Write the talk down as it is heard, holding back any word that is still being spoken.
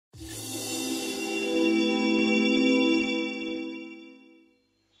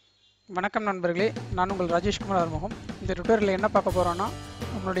வணக்கம் நண்பர்களே, நான் உங்கள் ராஜேஷ் ஆறுமுகம். இந்த டுட்டோரியலில் என்ன பார்க்க போகிறோன்னா,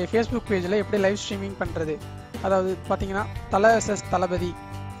 நம்மளுடைய ஃபேஸ்புக் பேஜில் எப்படி லைவ் ஸ்ட்ரீமிங் பண்ணுறது. அதாவது பார்த்தீங்கன்னா தலை எஸ்எஸ் தளபதி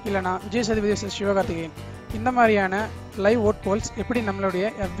இல்லைனா விஜய் சேதுபதி எஸ்எஸ் சிவகார்த்திகேயன் இந்த மாதிரியான லைவ் ஓட் போல்ஸ் எப்படி நம்மளுடைய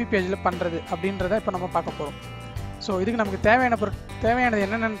எஃபி பேஜில் பண்ணுறது அப்படின்றத இப்போ நம்ம பார்க்க போகிறோம். ஸோ இதுக்கு நமக்கு தேவையானது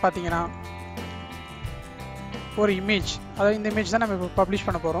என்னென்னு பார்த்தீங்கன்னா, ஒரு இமேஜ், அதாவது இந்த இமேஜ் தான் நம்ம இப்போ பப்ளிஷ்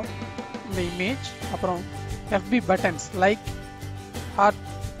பண்ண போகிறோம். இந்த இமேஜ், அப்புறம் எஃபி பட்டன்ஸ் லைக், ஹார்ட்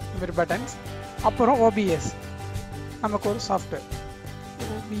பட்டன்ஸ், அப்புறம் OBS. நமக்கு ஒரு சாஃப்ட்வேர்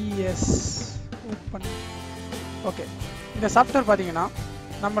OBS ஓப்பன். ஓகே, இந்த சாஃப்ட்வேர் பார்த்தீங்கன்னா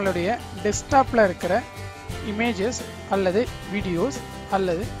நம்மளுடைய டெஸ்க்டாப்பில் இருக்கிற இமேஜஸ் அல்லது வீடியோஸ்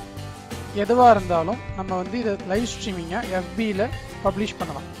அல்லது எதுவாக இருந்தாலும் நம்ம வந்து இதை லைவ் ஸ்ட்ரீமிங்கை FBயில் பப்ளிஷ்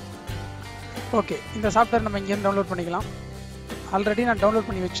பண்ணலாம். ஓகே, இந்த சாஃப்ட்வேர் நம்ம இங்கேருந்து டவுன்லோட் பண்ணிக்கலாம். ஆல்ரெடி நான் டவுன்லோட்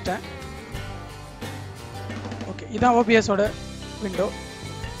பண்ணி வச்சுட்டேன். ஓகே, இதான் OBSோட விண்டோ.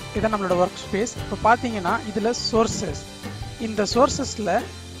 இதான் நம்மளோட ஒர்க் ஸ்பேஸ். இப்போ பார்த்தீங்கன்னா இதில் சோர்சஸ், இந்த சோர்சஸில்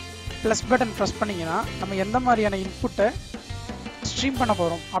ப்ளஸ் பட்டன் ப்ரெஸ் பண்ணிங்கன்னா நம்ம எந்த மாதிரியான இன்புட்டை ஸ்ட்ரீம் பண்ண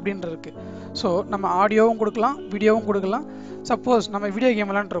போகிறோம் அப்படின்றதுக்கு. ஸோ நம்ம ஆடியோவும் கொடுக்கலாம், வீடியோவும் கொடுக்கலாம். சப்போஸ் நம்ம வீடியோ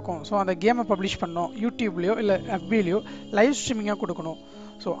கேம் விளாண்டுருக்கோம், ஸோ அந்த கேமை பப்ளிஷ் பண்ணோம், யூடியூப்லேயோ இல்லை FBலையோ லைவ் ஸ்ட்ரீமிங்காக கொடுக்கணும்.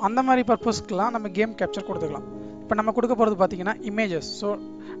 ஸோ அந்த மாதிரி பர்பஸ்க்கெலாம் நம்ம கேம் கேப்சர் கொடுத்துக்கலாம். இப்போ நம்ம கொடுக்க போகிறது பார்த்தீங்கன்னா இமேஜஸ். ஸோ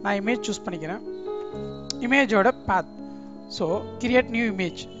நான் இமேஜ் சூஸ் பண்ணிக்கிறேன். இமேஜோட பாத், so create new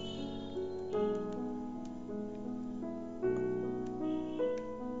image.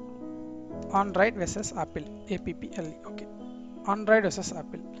 Android versus Apple, APPLE. Okay, Android versus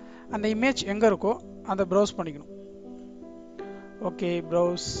Apple. அந்த இமேஜ் எங்கே இருக்கோ அதை ப்ரௌஸ் பண்ணிக்கணும். Okay,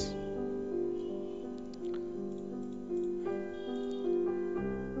 browse.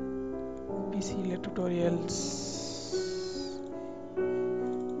 PCல டுட்டோரியல்ஸ்.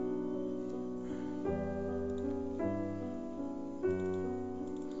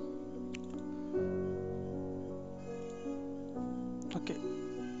 ஓகே,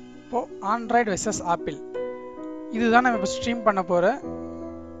 இப்போ ஆண்ட்ராய்டு வெர்சஸ் ஆப்பிள், இதுதான் நம்ம இப்போ ஸ்ட்ரீம் பண்ண போகிற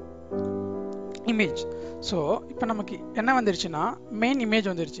இமேஜ். ஸோ இப்போ நமக்கு என்ன வந்துருச்சுன்னா, மெயின் இமேஜ்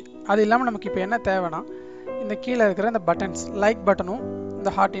வந்துருச்சு. அது இல்லாமல் நமக்கு இப்போ என்ன தேவைன்னா, இந்த கீழே இருக்கிற இந்த பட்டன்ஸ், லைக் பட்டனும்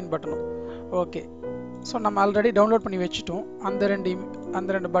இந்த ஹார்ட் இன் பட்டனும். ஓகே, ஸோ நம்ம ஆல்ரெடி டவுன்லோட் பண்ணி வச்சுட்டோம். அந்த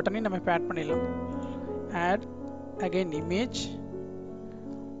ரெண்டு பட்டனையும் நம்ம இப்போ ஆட் பண்ணிடலாம். Add again image,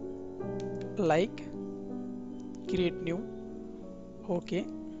 like, create new. Okay,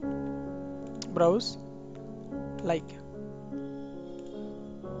 browse, like.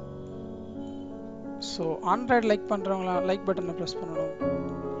 So Android like பண்ணுறவங்களா like பட்டனை ப்ரெஸ் பண்ணணும்.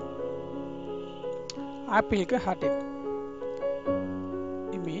 ஆப்பிளுக்கு ஹார்ட் இன்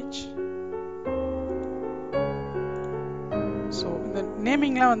இமேஜ். ஸோ இந்த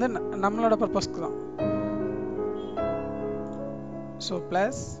நேமிங்லாம் வந்து நம்மளோட பர்பஸ்க்கு தான். So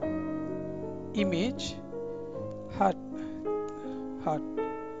plus image heart.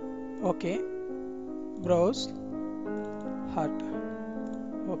 Okay, browse, heart.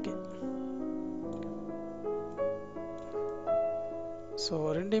 Okay, so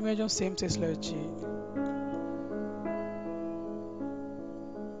ரெண்டு இமேஜும் சேம் சைஸில் வச்சு.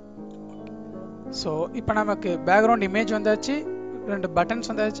 ஸோ இப்போ நமக்கு பேக்ரவுண்ட் இமேஜ் வந்தாச்சு, ரெண்டு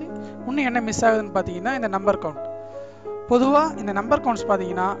பட்டன்ஸ் வந்தாச்சு. இன்னும் என்ன மிஸ் ஆகுதுன்னு பார்த்தீங்கன்னா இந்த நம்பர் கவுண்ட். பொதுவாக இந்த நம்பர் கவுண்ட்ஸ்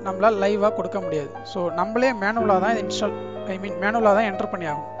பார்த்தீங்கன்னா நம்மளால் லைவாக கொடுக்க முடியாது. ஸோ நம்மளே மேனுவலாக தான் மேனுவலாக தான் என்டர் பண்ணி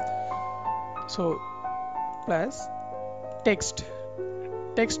ஆகும். So plus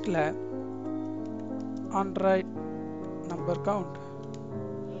டெக்ஸ்டில் Android number count.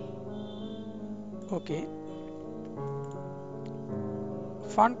 Okay,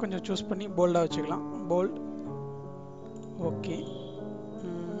 font கொஞ்சம் சூஸ் பண்ணி போல்டாக வச்சுக்கலாம். Bolt. Okay,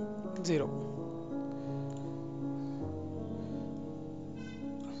 0.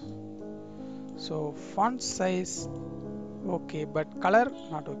 So font size okay, but colour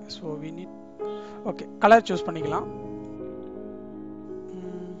not okay. So we need, okay, colour choose பண்ணிக்கலாம்.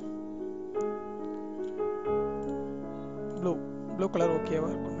 ப்ளூ கலர் ஓகேவா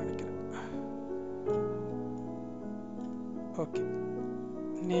இருக்கும்னு நினைக்கிறேன். Okay,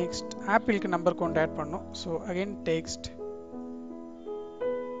 next ஆப்பிளுக்கு number count add பண்ணோம். So again text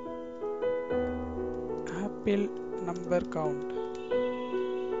apple number count.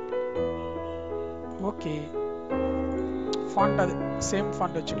 Okay, font அது same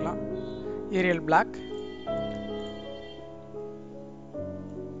font வச்சுக்கலாம். Ariel black.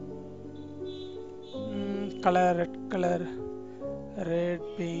 Colour red colour, red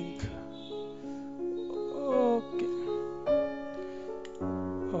pink.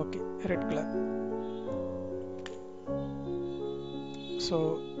 Okay, red colour. So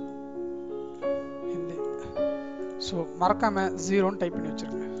இந்த so மறக்காமல் 0ன்னு type பண்ணி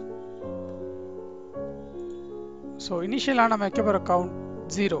வச்சுருங்க. ஸோ இனிஷியலாக நம்ம வைக்க போகிற கவுண்ட்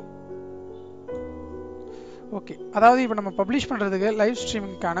 0. ஓகே, அதாவது இப்போ நம்ம பப்ளிஷ் பண்ணுறதுக்கு லைவ்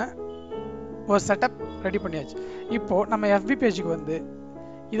ஸ்ட்ரீமிங்கான ஒரு செட்டப் ரெடி பண்ணியாச்சு. இப்போது நம்ம FB பேஜுக்கு வந்து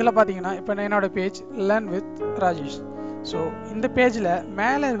இதில் பார்த்தீங்கன்னா இப்போ என்னோட page learn with Rajesh. So இந்த பேஜில்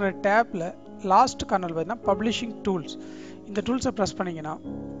மேலே இருக்கிற டேப்பில் லாஸ்ட் கார்னர் பார்த்தீங்கன்னா பப்ளிஷிங் டூல்ஸ். இந்த டூல்ஸை ப்ரெஸ் பண்ணிங்கன்னா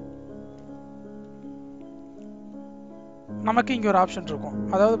நமக்கு இங்கே ஒரு ஆப்ஷன் இருக்கும்.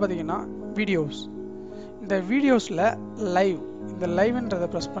 அதாவது பார்த்தீங்கன்னா வீடியோஸ். இந்த வீடியோஸில் லைவ், இந்த லைவ்ன்றதை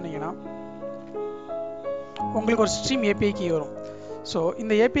ப்ரெஸ் பண்ணிங்கன்னா உங்களுக்கு ஒரு ஸ்ட்ரீம் API கீ வரும். ஸோ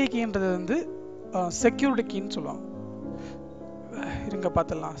இந்த API கீன்றது வந்து செக்யூரிட்டி கீன்னு சொல்லுவாங்க. இருங்க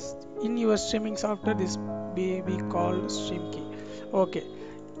பார்த்துடலாம். In your streaming software this be call stream key. Okay,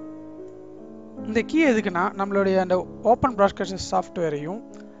 இந்த கீ எதுக்குன்னா நம்மளுடைய அந்த ஓப்பன் ப்ராட்காஸ்ட் சாஃப்ட்வேரையும்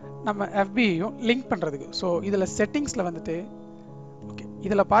நம்ம FBயையும் லிங்க் பண்ணுறதுக்கு. ஸோ இதில் செட்டிங்ஸில் வந்துட்டு ஓகே,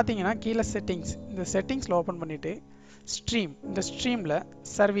 இதில் பார்த்தீங்கன்னா கீழே செட்டிங்ஸ், இந்த செட்டிங்ஸில் ஓப்பன் பண்ணிவிட்டு ஸ்ட்ரீம், இந்த ஸ்ட்ரீமில்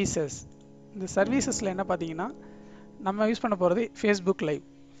சர்வீசஸ், இந்த சர்வீசஸில் என்ன பார்த்தீங்கன்னா நம்ம யூஸ் பண்ண போகிறது ஃபேஸ்புக் லைவ்.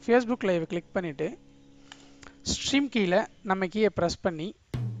 ஃபேஸ்புக் லைவை கிளிக் பண்ணிவிட்டு ஸ்ட்ரீம் கீழே நம்ம கீயை ப்ரெஸ் பண்ணி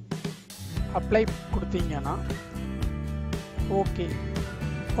அப்ளை கொடுத்தீங்கன்னா ஓகே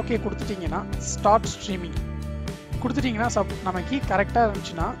ஓகே கொடுத்துட்டிங்கன்னா ஸ்டார்ட் ஸ்ட்ரீமிங் கொடுத்துட்டிங்கன்னா நம்ம கீ கரெக்டாக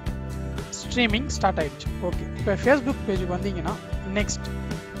இருந்துச்சுன்னா ஸ்ட்ரீமிங் ஸ்டார்ட் ஆகிடுச்சு. ஓகே, இப்போ ஃபேஸ்புக் பேஜுக்கு வந்தீங்கன்னா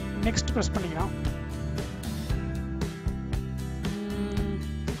நெக்ஸ்ட் ப்ரெஸ் பண்ணிங்கன்னா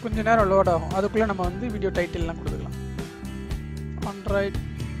கொஞ்சம் நேரம் லோட் ஆகும். அதுக்குள்ளே நம்ம வந்து வீடியோ டைட்டில்லாம் கொடுத்துக்கலாம். Android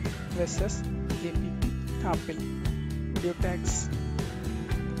versus apple video tax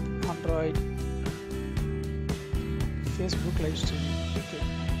Android Facebook live streaming. Okay,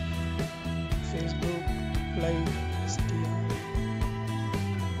 Facebook live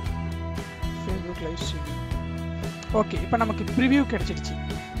Facebook live streaming. Okay, இப்போ நமக்கு ப்ரிவியூ கிடைச்சிடுச்சு.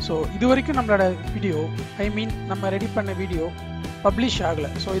 ஸோ இது வரைக்கும் நம்மளோட வீடியோ நம்ம ரெடி பண்ண வீடியோ பப்ளிஷ் ஆகலை.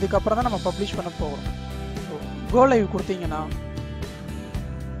 ஸோ இதுக்கப்புறம் தான் நம்ம பப்ளிஷ் பண்ண போகிறோம். ஸோ கோ லைவ் கொடுத்தீங்கன்னா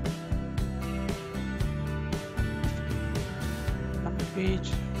நம்ம பேஜ்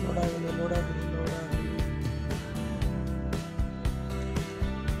லோட் ஆகுது.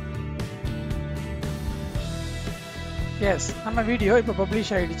 எஸ், நம்ம வீடியோ இப்போ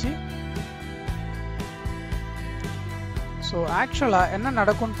பப்ளிஷ் ஆகிடுச்சு. ஸோ ஆக்சுவலாக என்ன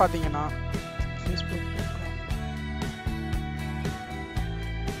நடக்கும்னு பார்த்தீங்கன்னா ஃபேஸ்புக்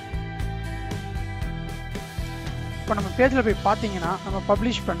இப்போ நம்ம பேஜில் போய் பார்த்தீங்கன்னா நம்ம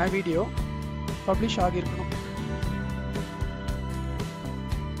பப்ளிஷ் பண்ண வீடியோ பப்ளிஷ் ஆகியிருக்கணும்.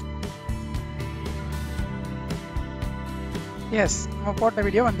 எஸ், நம்ம போட்ட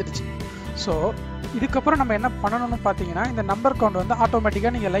வீடியோ வந்துடுச்சு. ஸோ இதுக்கப்புறம் நம்ம என்ன பண்ணணும்னு பார்த்தீங்கன்னா இந்த நம்பர் கவுண்ட் வந்து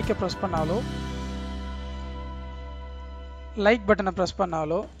ஆட்டோமேட்டிக்காக நீங்கள் லைக்கை ப்ரெஸ் பண்ணாலோ லைக் பட்டனை ப்ரெஸ்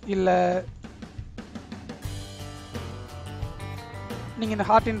பண்ணாலோ இல்லை நீங்கள் இந்த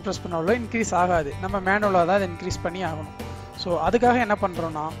ஹார்ட்டின் ப்ரெஸ் பண்ணாலோ இன்க்ரீஸ் ஆகாது. நம்ம மேனுவலாக தான் அதை இன்க்ரீஸ் பண்ணி ஆகணும். ஸோ அதுக்காக என்ன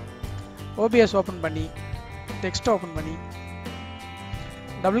பண்ணுறோன்னா OBS ஓப்பன் பண்ணி டெக்ஸ்ட் ஓப்பன் பண்ணி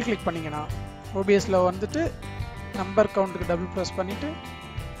டபுள் கிளிக் பண்ணிங்கன்னா OBSல வந்துட்டு நம்பர் கவுண்ட்டுக்கு டபுள் ப்ரெஸ்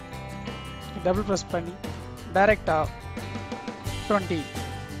பண்ணி டைரெக்டாக 20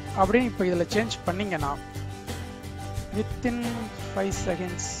 அப்படின்னு இப்போ இதில் சேஞ்ச் பண்ணிங்கன்னா வித்தின் 5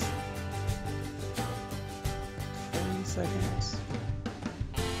 seconds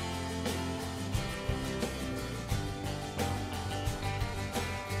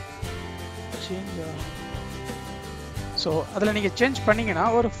சேஞ்ச் ஆகும். ஸோ அதில் நீங்கள் சேஞ்ச் பண்ணிங்கன்னா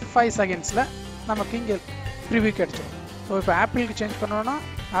ஒரு 5 secondsல நமக்கு இங்கே ப்ரிவியூ கிடைச்சிடும். ஸோ இப்போ ஆப்பிளுக்கு சேஞ்ச் பண்ணோன்னா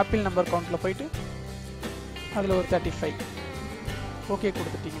ஆப்பிள் நம்பர் கவுண்ட்டில் போயிட்டு அதில் ஒரு 35 ஓகே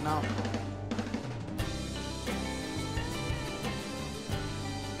கொடுத்துட்டிங்கன்னா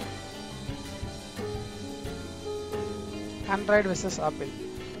ஆண்ட்ராய்டு வெர்சஸ் ஆப்பிள்.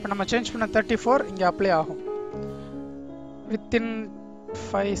 இப்போ நம்ம சேஞ்ச் பண்ண 34 இங்கே அப்ளை ஆகும். வித்தின்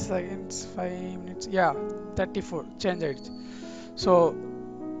 5 seconds 5 minutes 34 சேஞ்ச் ஆகிடுச்சு. ஸோ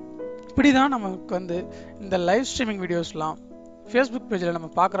இப்படி தான் நமக்கு வந்து இந்த லைவ் ஸ்ட்ரீமிங் வீடியோஸ்லாம் ஃபேஸ்புக் பேஜில் நம்ம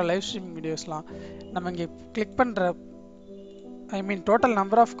பார்க்குற லைவ் ஸ்ட்ரீமிங் வீடியோஸ்லாம் நம்ம இங்கே கிளிக் பண்ணுற டோட்டல்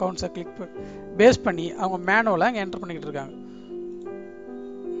நம்பர் ஆஃப் கவுண்ட்ஸை பேஸ் பண்ணி அவங்க மேனுவலாக இங்கே என்டர் பண்ணிக்கிட்டு இருக்காங்க.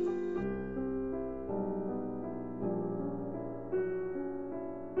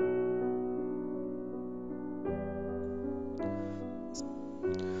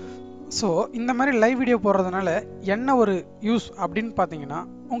 ஸோ இந்த மாதிரி லைவ் வீடியோ போடுறதுனால என்ன ஒரு யூஸ் அப்படின்னு பார்த்தீங்கன்னா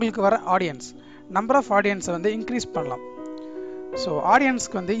உங்களுக்கு வர ஆடியன்ஸ் நம்பர் ஆஃப் ஆடியன்ஸை வந்து இன்க்ரீஸ் பண்ணலாம். ஸோ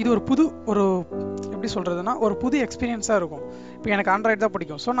ஆடியன்ஸ்க்கு வந்து இது ஒரு எப்படி சொல்கிறதுனா ஒரு புது எக்ஸ்பீரியன்ஸாக இருக்கும். இப்போ எனக்கு ஆண்ட்ராய்டு தான்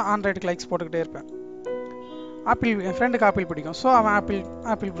பிடிக்கும், ஸோ நான் ஆண்ட்ராய்டுக்கு லைக்ஸ் போட்டுக்கிட்டே இருப்பேன். ஆப்பிள் என் ஃப்ரெண்டுக்கு ஆப்பிள் பிடிக்கும், ஸோ அவன்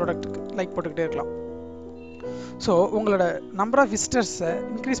ஆப்பிள் ப்ராடக்ட்டுக்கு லைக் போட்டுக்கிட்டே இருக்கலாம். ஸோ உங்களோட நம்பர் ஆஃப் விசிட்டர்ஸை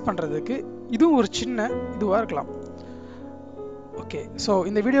இன்க்ரீஸ் பண்ணுறதுக்கு இதுவும் ஒரு சின்ன இதுவாக இருக்கலாம். ஓகே, ஸோ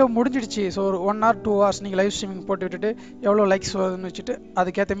இந்த வீடியோ முடிஞ்சிடுச்சு. ஸோ ஒரு 1 or 2 hours நீங்கள் லைவ் ஸ்ட்ரீமிங் போட்டு விட்டுட்டு எவ்வளோ லைக்ஸ் வருதுன்னு வச்சுட்டு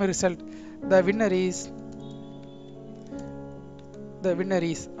அதுக்கேற்ற மாதிரி ரிசல்ட் த வின்னர்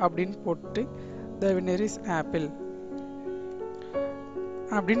இஸ் அப்படின்னு போட்டு த வின்னர் இஸ் ஆப்பிள்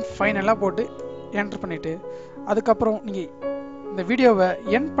அப்படின்னு ஃபைனலாக போட்டு என்டர் பண்ணிவிட்டு அதுக்கப்புறம் நீங்கள் இந்த வீடியோவை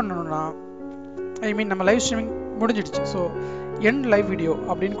எண்ட் பண்ணணும்னா ஐ மீன் நம்ம லைவ் ஸ்ட்ரீமிங் முடிஞ்சிடுச்சு. ஸோ எண்ட் லைவ் வீடியோ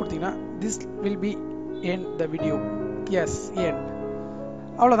அப்படின்னு கொடுத்தீங்கன்னா this will be end the video. S, end.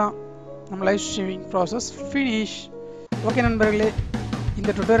 அவ்வளோதான், நம்ம live streaming process finish. Okay நண்பர்களே, இந்த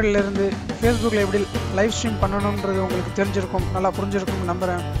டுட்டோரியல்லேருந்து ஃபேஸ்புக்கில் எப்படி லைவ் ஸ்ட்ரீம் பண்ணணுன்றது உங்களுக்கு தெரிஞ்சிருக்கும், நல்லா புரிஞ்சிருக்கும்னு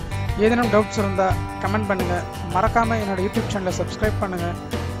நம்புகிறேன். ஏதேனும் டவுட்ஸ் இருந்தால் கமெண்ட் பண்ணுங்கள். மறக்காமல் என்னோடய யூடியூப் சேனலை சப்ஸ்கிரைப் பண்ணுங்கள்,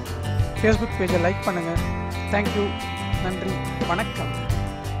 ஃபேஸ்புக் பேஜை லைக் பண்ணுங்கள். தேங்க்யூ, நன்றி, வணக்கம்.